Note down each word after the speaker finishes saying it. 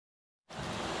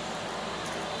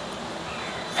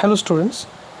Hello students,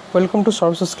 welcome to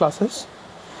SOURAV's classes.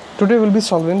 Today we will be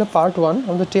solving the part 1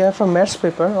 of the TIFR Maths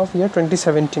paper of year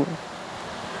 2017.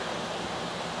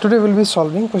 Today we will be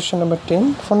solving question number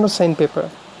 10 from the same paper.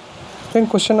 In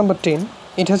question number 10,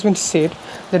 it has been said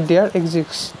that there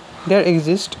exists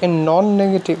a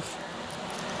non-negative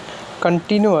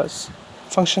continuous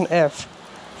function f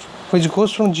which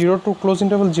goes from 0 to close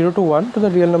interval 0 to 1 to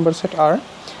the real number set r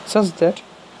such that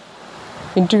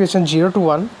integration 0 to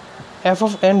 1 f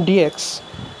of n dx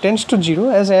tends to 0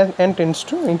 as n tends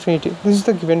to infinity. This is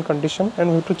the given condition, and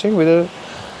we have to check whether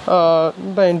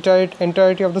the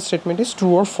entirety of the statement is true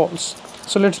or false.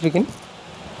 So let's begin.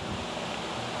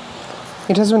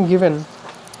 It has been given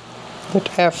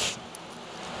that f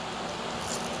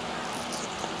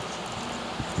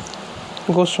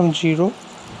goes from 0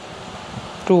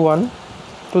 to 1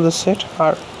 to the set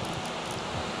R.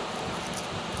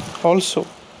 Also,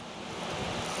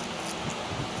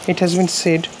 it has been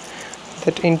said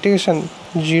that integration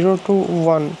 0 to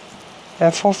 1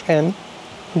 f of n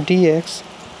dx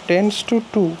tends to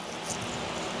 2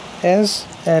 as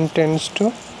n tends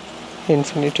to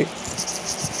infinity.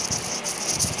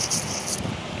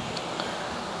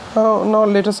 Now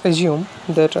let us assume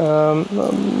that for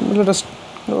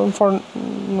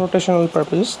notational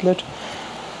purposes, let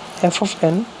f of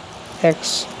n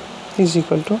x is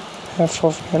equal to f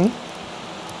of n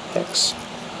x.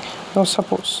 Now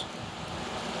suppose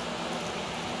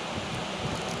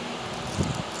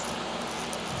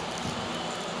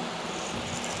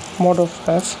mod of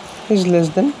f is less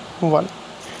than 1.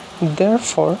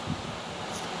 Therefore,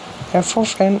 f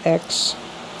of n x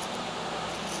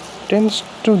tends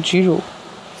to 0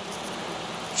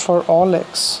 for all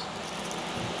x.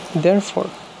 Therefore,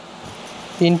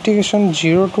 integration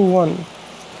 0 to 1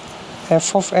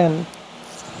 f of n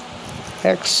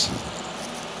x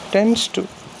tends to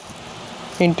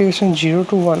integration 0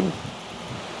 to 1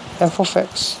 f of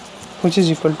x, which is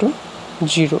equal to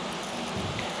 0.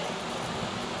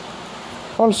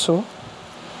 Also,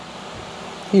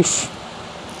 if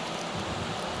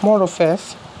mod of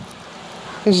f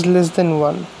is less than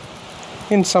 1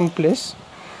 in some place,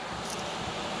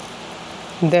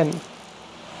 then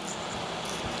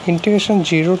integration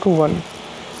 0 to 1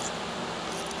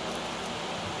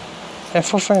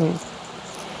 f of n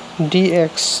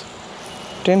dx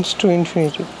tends to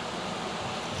infinity.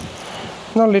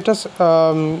 Now let us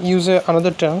use another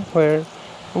term where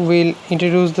we'll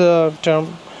introduce the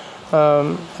term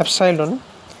epsilon,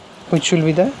 which will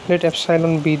be let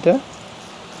epsilon be the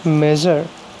measure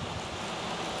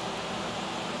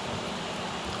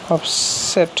of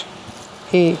set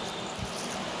A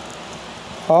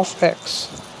of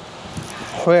x,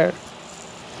 where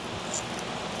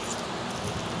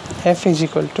f is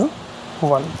equal to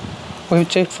 1. We will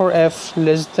check for f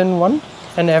less than 1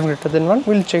 and f greater than 1.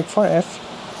 We will check for f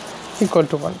equal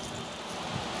to 1.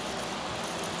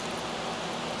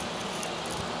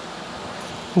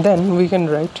 Then we can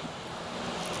write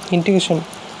integration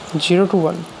 0 to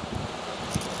 1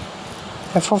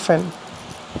 f of n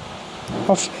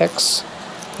of x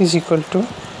is equal to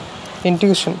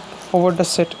integration over the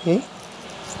set A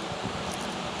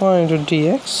 1 into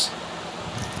dx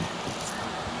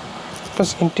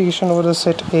plus integration over the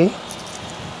set A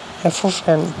f of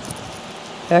n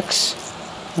x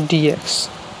dx.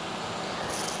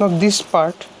 Now this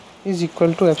part is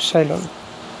equal to epsilon,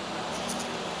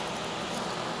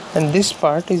 and this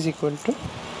part is equal to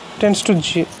tends to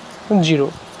 0.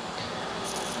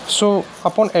 So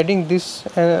upon adding this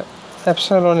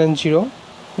epsilon and 0,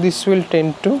 this will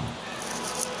tend to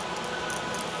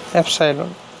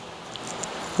epsilon.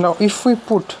 Now if we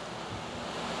put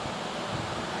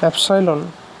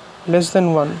epsilon less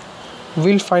than 1,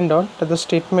 we'll find out that the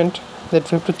statement that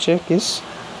we have to check is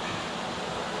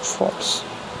false.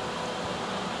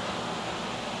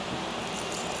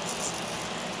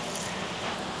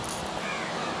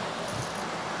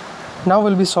 Now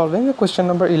we'll be solving the question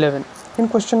number 11. In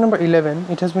question number 11,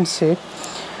 it has been said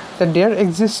that there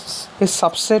exists a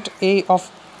subset A of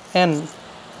n,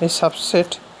 a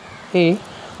subset A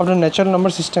of the natural number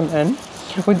system n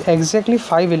with exactly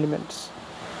 5 elements.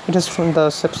 It is from the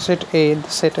subset A, the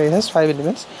set A has 5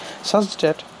 elements, such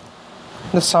that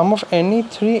the sum of any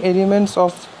 3 elements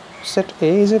of set A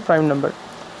is a prime number.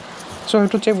 So we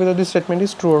have to check whether this statement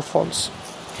is true or false.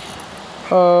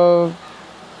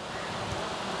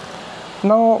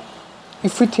 Now,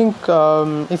 if we think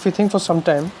for some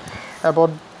time about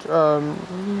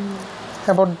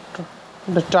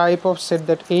the type of set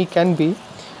that A can be,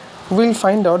 we'll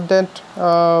find out that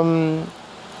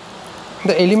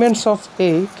the elements of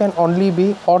A can only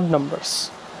be odd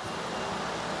numbers.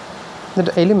 That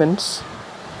the elements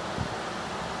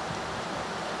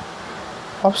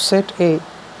of set A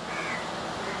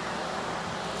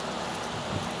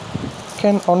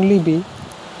can only be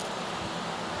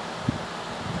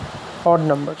odd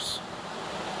numbers.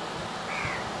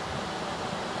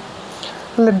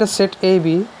 Let the set A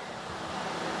be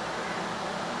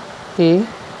A,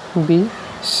 B,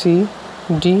 C,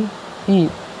 D, E,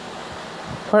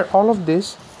 where all of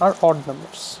these are odd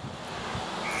numbers.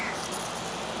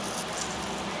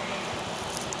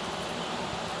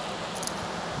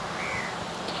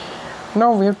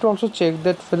 Now we have to also check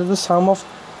that whether the sum of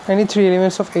any three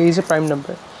elements of A is a prime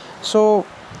number. So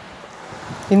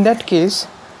in that case,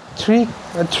 three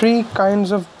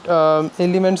kinds of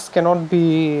elements cannot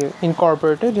be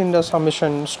incorporated in the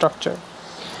summation structure.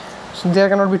 So there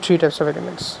cannot be three types of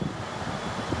elements.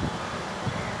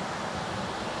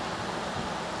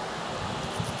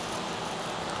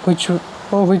 Which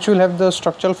will have the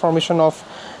structural formation of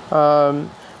 1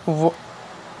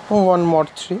 mod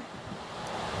 3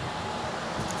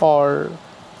 or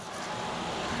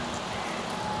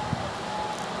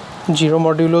 0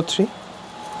 modulo 3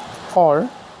 or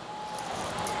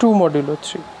 2 modulo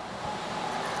 3.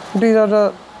 These are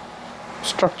the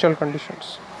structural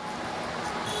conditions.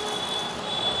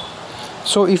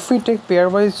 So if we take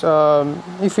pairwise,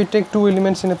 if we take two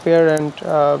elements in a pair and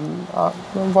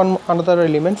one another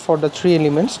element for the three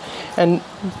elements and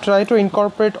try to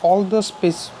incorporate all the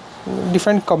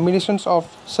different combinations of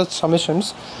such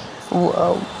summations,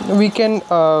 we can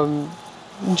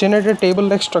generate a table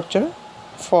like structure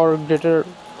for greater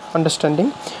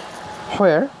understanding,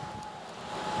 where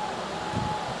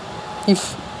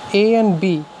if A and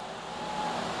B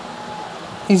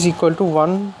is equal to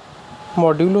 1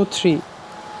 modulo 3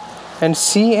 and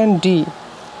C and D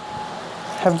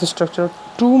have the structure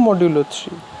 2 modulo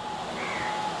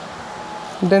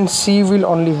 3, then C will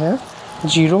only have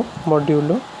 0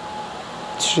 modulo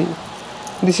 3.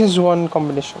 This is one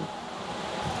combination.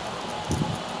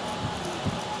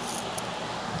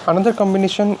 Another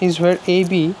combination is where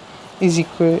AB is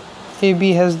equal.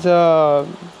 AB has the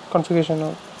configuration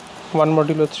of 1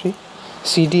 modulo 3,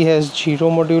 CD has 0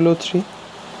 modulo 3,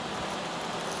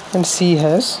 and C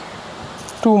has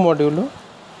 2 modulo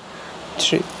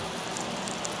 3.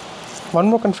 One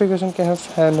more configuration can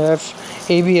have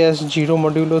AB as 0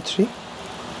 modulo 3,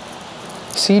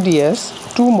 CD as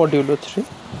 2 modulo 3,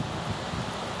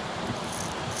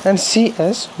 and C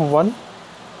as 1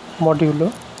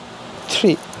 modulo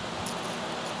 3.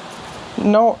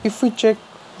 Now if we check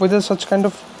whether such kind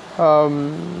of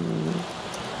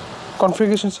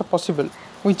configurations are possible,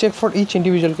 we check for each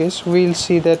individual case. We will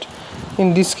see that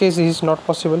in this case it is not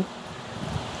possible,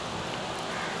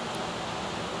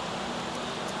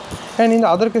 and in the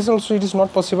other case also it is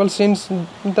not possible, since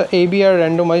the AB are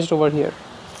randomized over here.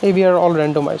 AB are all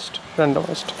randomized.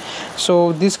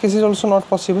 So this case is also not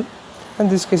possible, and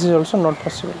this case is also not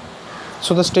possible.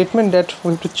 So the statement that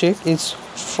we have to check is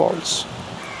false.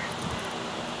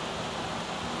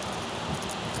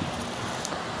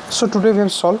 So today we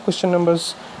have solved question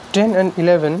numbers 10 and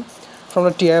 11 from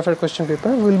the TIFR question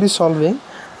paper. We will be solving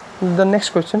the next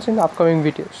questions in the upcoming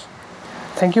videos.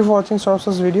 Thank you for watching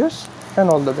SOURAV's videos, and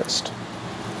all the best.